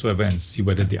liability or whatsoever, and see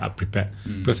whether they are prepared.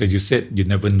 Because as you said, you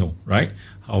never know, right?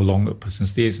 How long a person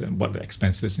stays and what the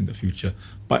expenses in the future.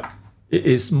 But it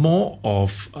is more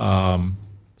of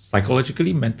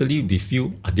psychologically, mentally, they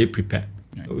feel, are they prepared?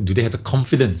 Right. Do they have the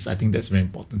confidence? I think that's very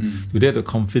important. Do they have the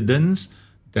confidence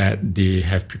that they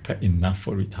have prepared enough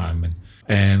for retirement?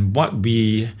 And what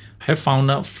we have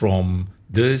found out from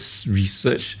this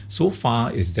research so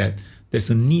far is that there's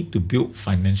a need to build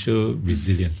financial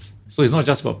resilience. So it's not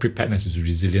just about preparedness, it's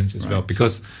resilience as well,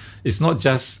 because it's not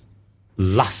just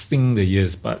lasting the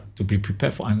years, but to be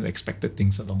prepared for unexpected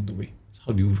things along the way. So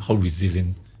how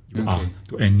resilient you are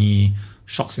to any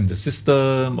shocks in the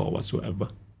system or whatsoever.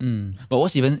 But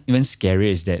what's even scarier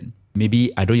is that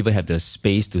maybe I don't even have the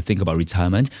space to think about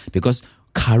retirement, because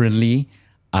currently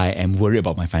I am worried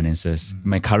about my finances,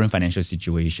 my current financial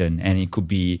situation, and it could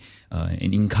be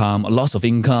an income, a loss of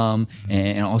income,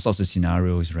 and all sorts of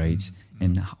scenarios, right?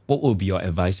 And what would be your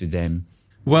advice to them?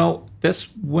 Well, that's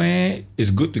where it's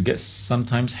good to get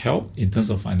sometimes help in terms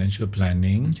of financial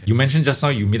planning. Okay. You mentioned just now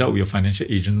you meet up with your financial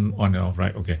agent on and off,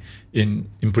 right? Okay. In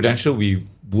Prudential, we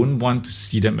wouldn't want to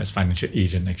see them as financial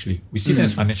agent, actually. We see them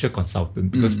as financial consultant,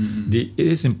 because it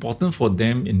is important for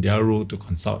them in their role to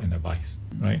consult and advise,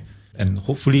 right? And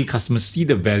hopefully customers see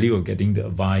the value of getting the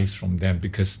advice from them,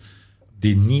 because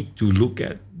they need to look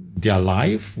at their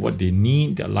life, what they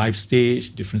need, their life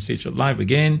stage, different stage of life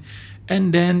again,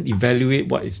 and then evaluate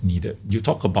what is needed. You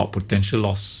talk about potential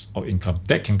loss of income.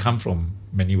 That can come from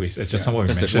many ways. That's just somewhat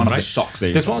we mentioned, one right? Of the shocks.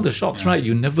 That's one of the shocks, right?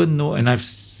 You never know. And I've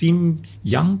seen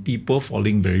young people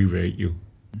falling very, very ill,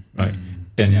 right?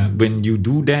 And when you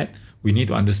do that, we need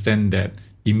to understand that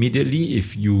immediately,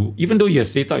 even though you have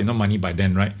saved out enough money by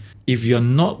then, right? If you're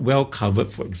not well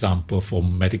covered, for example, for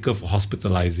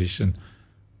hospitalization,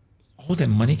 all that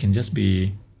money can just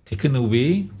be taken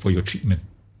away for your treatment.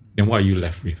 Then what are you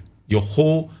left with? Your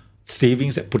whole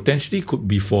savings that potentially could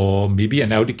be for maybe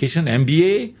an education,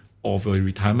 MBA, or for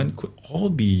retirement could all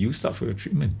be used up for your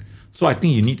treatment. So I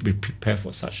think you need to be prepared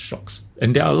for such shocks.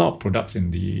 And there are a lot of products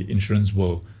in the insurance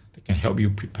world that can help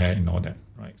you prepare in all that,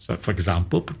 right? So for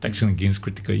example, protection against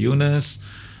critical illness,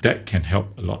 that can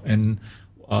help a lot. And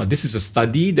this is a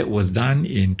study that was done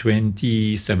in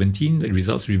 2017, the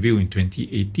results reviewed in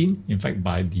 2018, in fact,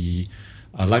 by the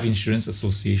Life Insurance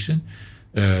Association,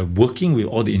 working with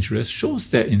all the insurers, shows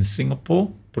that in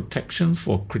Singapore, protection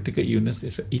for critical illness,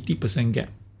 there's an 80% gap,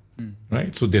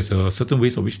 right? So there's a certain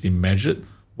ways of which they measured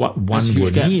what one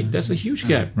would need. That's a huge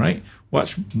gap, right? What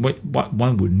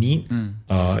one would need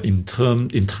in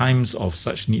times of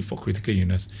such need for critical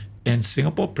illness. And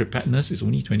Singapore preparedness is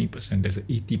only 20%. There's an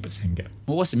 80% gap.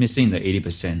 Well, what's missing in the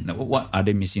 80%? Like, what are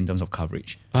they missing in terms of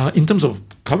coverage? In terms of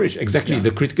coverage, exactly. The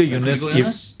critical illness,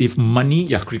 if money,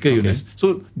 critical illness.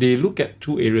 So they look at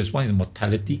two areas. One is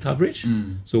mortality coverage.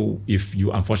 So if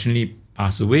you unfortunately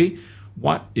pass away,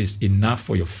 what is enough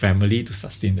for your family to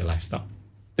sustain their lifestyle?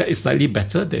 That is slightly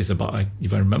better. There is about,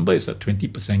 if I remember, it's a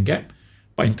 20% gap.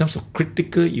 But in terms of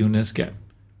critical illness gap,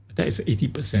 that is an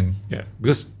 80% gap.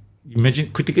 Because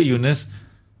imagine critical illness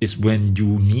is when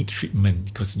you need treatment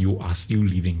because you are still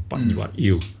living, but you are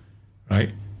ill, right?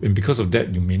 And because of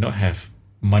that, you may not have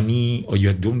money, or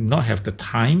you do not have the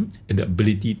time and the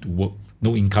ability to work.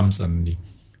 No income suddenly.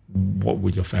 What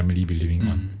would your family be living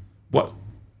on? What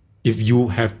if you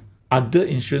have other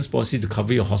insurance policies to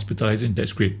cover your hospitalization?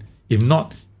 That's great. If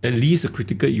not, at least a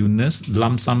critical illness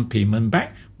lump sum payment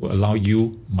back will allow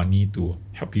you money to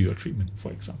help you your treatment,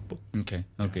 for example. Okay.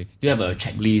 Do you have a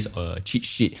checklist or a cheat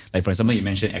sheet? Like, for example, you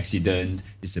mentioned accident,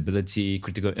 disability,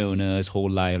 critical illness, whole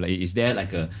life. Like, is there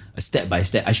like a step by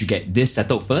step? I should get this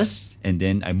settled first, and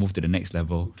then I move to the next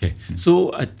level. Okay.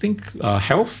 So I think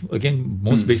health, again,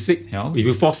 most basic. Health. If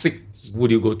you fall sick, who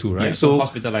do you go to, right? Yeah, so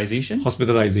hospitalization,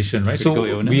 right? Critical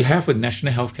illness. We have a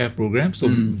national healthcare program, so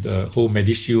the whole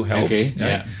MediShield helps. Okay. Right?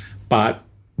 Yeah. But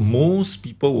most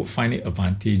people would find it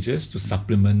advantageous to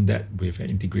supplement that with an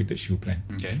integrated shield plan.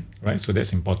 Okay. Right? So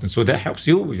that's important. So that helps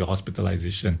you with your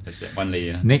hospitalization. That's that one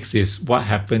layer. Next is what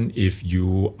happens if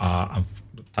you are,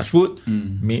 touch wood,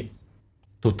 made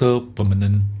total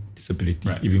permanent disability.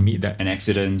 Right. If you meet that. An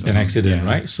accident,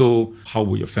 right? So how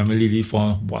would your family live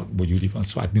on? What would you live on?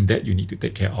 So I think that you need to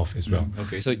take care of as well.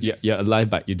 Okay. So you're alive,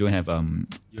 but you don't have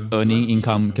earning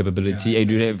income capability.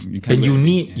 And you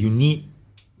need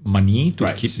money to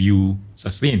keep you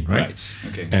sustained, right?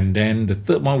 Okay. And then the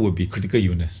third one would be critical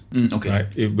illness. Right?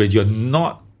 Where you're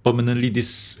not permanently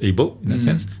disabled in that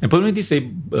sense. And permanent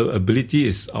disability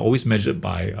is always measured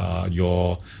by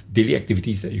your daily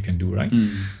activities that you can do, right?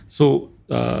 So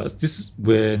this is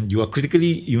when you are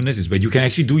critically illness is when you can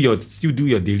actually still do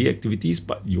your daily activities,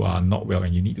 but you are not well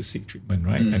and you need to seek treatment,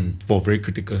 right? And for very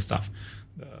critical stuff,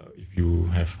 if you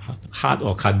have heart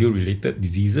or cardio related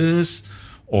diseases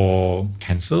or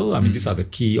cancer, these are the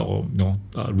key, or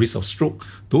risk of stroke.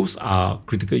 Those are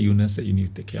critical illness that you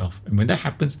need to take care of. And when that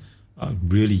happens,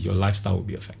 really your lifestyle will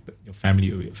be affected, your family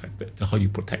will be affected. That's how you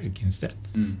protect against that,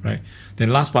 right? Then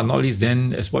last but not least,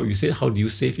 then as what we said, how do you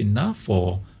save enough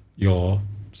for your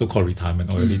so-called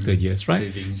retirement or your later years, right?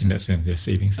 Savings. In that sense, there's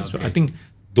savings as well. I think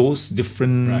those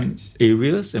different Right.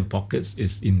 areas and pockets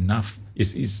is enough.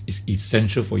 Is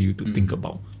essential for you to think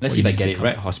about. Let's what see if you I need get to it cover.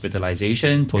 right.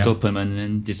 Hospitalization, total Yeah.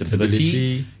 permanent disability,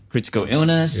 Disability. critical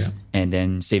illness, Yeah. and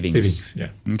then savings. Savings,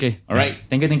 yeah. Okay. All right.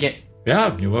 Thank you.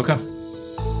 Yeah, you're welcome.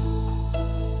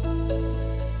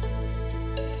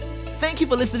 Thank you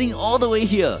for listening all the way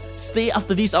here. Stay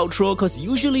after this outro because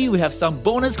usually we have some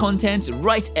bonus content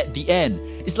right at the end.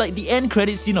 It's like the end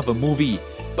credit scene of a movie.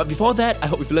 But before that, I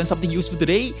hope you've learned something useful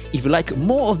today. If you like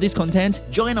more of this content,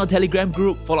 join our Telegram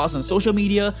group, follow us on social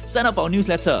media, sign up for our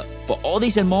newsletter. For all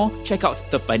this and more, check out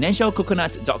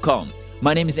thefinancialcoconut.com.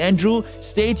 My name is Andrew.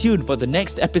 Stay tuned for the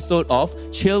next episode of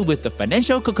Chill with the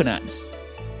Financial Coconut.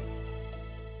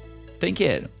 Think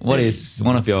it. What is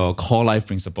one of your core life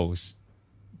principles?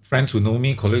 Friends who know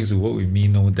me, colleagues who work with me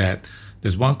know that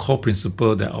there's one core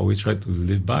principle that I always try to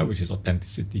live by, which is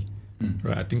authenticity.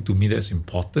 Right? I think to me that's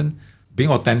important.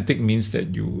 Being authentic means that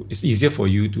it's easier for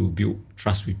you to build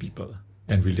trust with people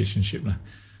and relationship.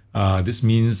 This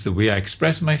means the way I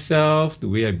express myself, the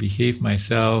way I behave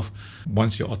myself.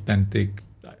 Once you're authentic,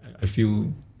 I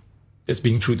feel that's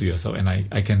being true to yourself, and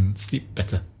I can sleep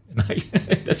better in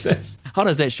that sense. How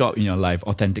does that show up in your life,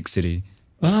 authenticity?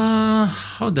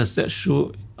 How does that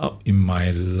show up in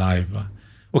my life?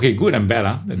 Okay, good and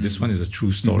bad. This one is a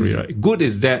true story, right? Good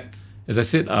is that, as I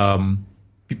said,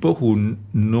 people who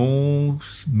know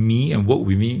me and work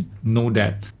with me know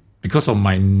that because of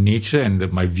my nature and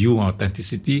my view on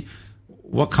authenticity,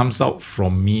 what comes out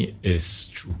from me is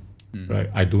true, right?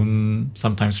 I don't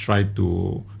sometimes try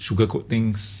to sugarcoat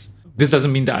things. This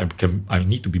doesn't mean that I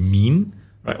need to be mean,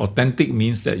 right? Authentic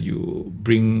means that you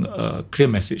bring a clear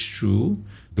message through.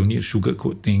 Don't need to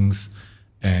sugarcoat things,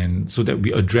 and so that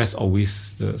we address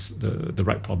always the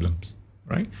right problems,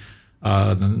 right?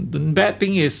 The bad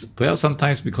thing is perhaps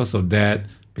sometimes because of that,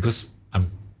 because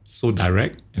I'm so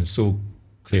direct and so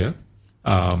clear,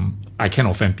 I can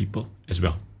offend people as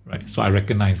well, right? So I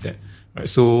recognize that, right?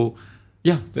 So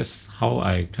yeah, that's how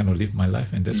I kind of live my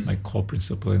life, and that's my core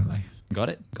principle in life. Got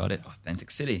it.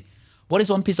 Authenticity. What is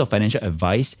one piece of financial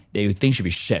advice that you think should be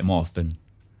shared more often?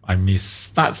 I may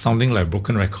start sounding like a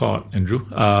broken record, Andrew.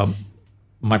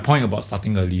 My point about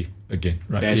starting early again,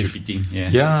 right? Bears repeating.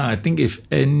 Yeah, I think if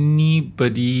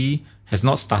anybody has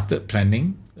not started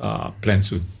planning, plan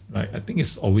soon, right? I think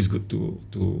it's always good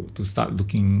to start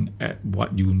looking at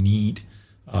what you need,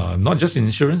 not just in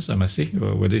insurance, I must say,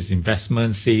 whether it's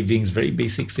investment, savings, very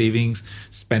basic savings,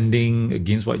 spending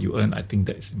against what you earn. I think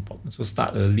that is important. So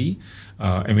start early.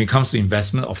 And when it comes to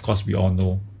investment, of course, we all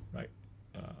know, right?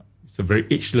 It's a very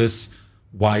ageless,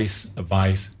 wise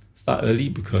advice. Start early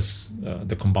because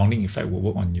the compounding effect will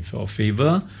work on your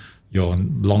favor. Your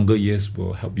longer years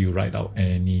will help you ride out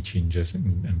any changes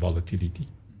and volatility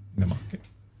in the market.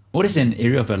 What is an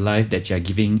area of your life that you're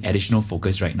giving additional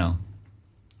focus right now?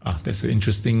 That's an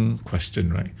interesting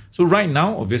question, right? So right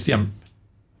now, obviously, I'm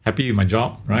happy with my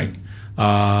job, right?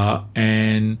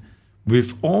 And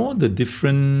with all the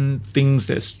different things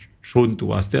that's thrown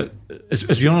to us, that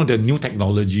as we all know, there are new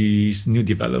technologies, new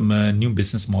development, new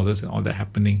business models, and all that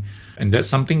happening. And that's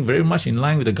something very much in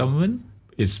line with the government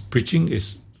is preaching,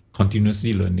 is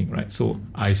continuously learning, right? So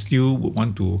I still would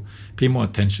want to pay more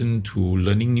attention to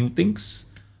learning new things,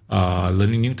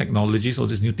 learning new technologies, all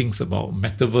these new things about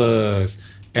metaverse,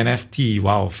 NFT.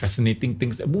 Wow, fascinating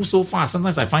things that move so fast.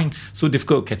 Sometimes I find so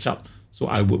difficult to catch up. So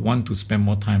I would want to spend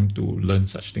more time to learn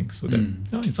such things so that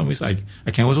in some ways I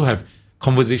can also have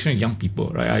conversation with young people,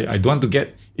 right? I don't want to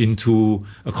get into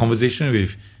a conversation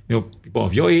with people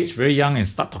of your age, very young, and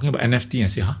start talking about NFT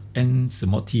and say, N 什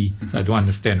么 T? I don't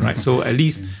understand, right? So at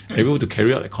least I'm able to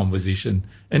carry out a conversation.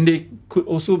 And they could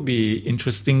also be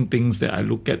interesting things that I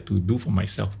look at to do for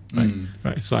myself,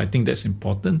 right? So I think that's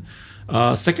important.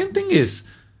 Second thing is,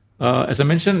 as I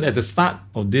mentioned at the start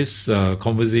of this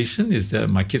conversation, is that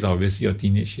my kids are obviously your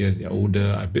teenage years, they're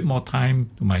older, I have a bit more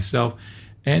time to myself.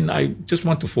 And I just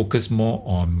want to focus more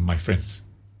on my friends.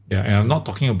 Yeah, and I'm not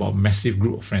talking about massive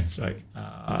group of friends, right?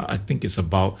 I think it's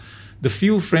about the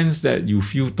few friends that you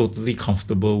feel totally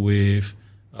comfortable with,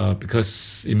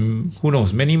 because in, who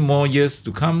knows, many more years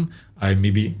to come, I may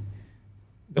be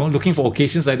looking for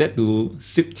occasions like that to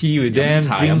sip tea with them,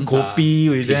 drink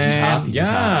kopi with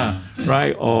them,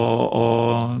 right?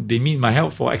 Or they need my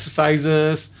help for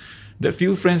exercises. The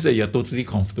few friends that you're totally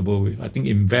comfortable with, I think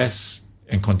invest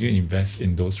and continue to invest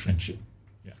in those friendships.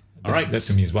 Yeah, all right. That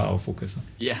to me is what I'll focus on.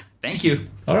 Yeah, thank you.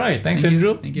 All right, thanks,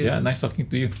 Andrew. Thank you. Yeah, nice talking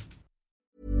to you.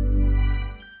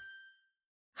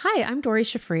 Hi, I'm Dori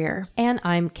Shafrir. And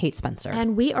I'm Kate Spencer.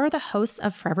 And we are the hosts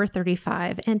of Forever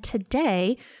 35. And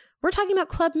today we're talking about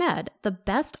Club Med, the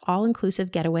best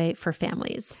all-inclusive getaway for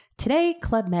families. Today,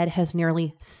 Club Med has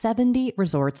nearly 70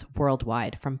 resorts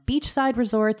worldwide, from beachside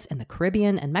resorts in the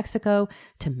Caribbean and Mexico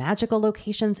to magical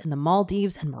locations in the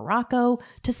Maldives and Morocco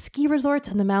to ski resorts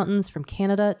in the mountains from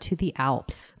Canada to the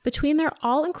Alps. Between their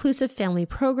all-inclusive family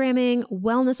programming,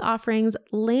 wellness offerings,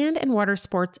 land and water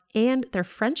sports, and their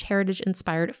French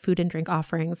heritage-inspired food and drink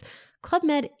offerings, Club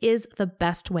Med is the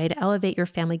best way to elevate your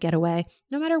family getaway,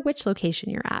 no matter which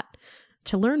location you're at.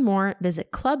 To learn more,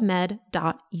 visit clubmed.us.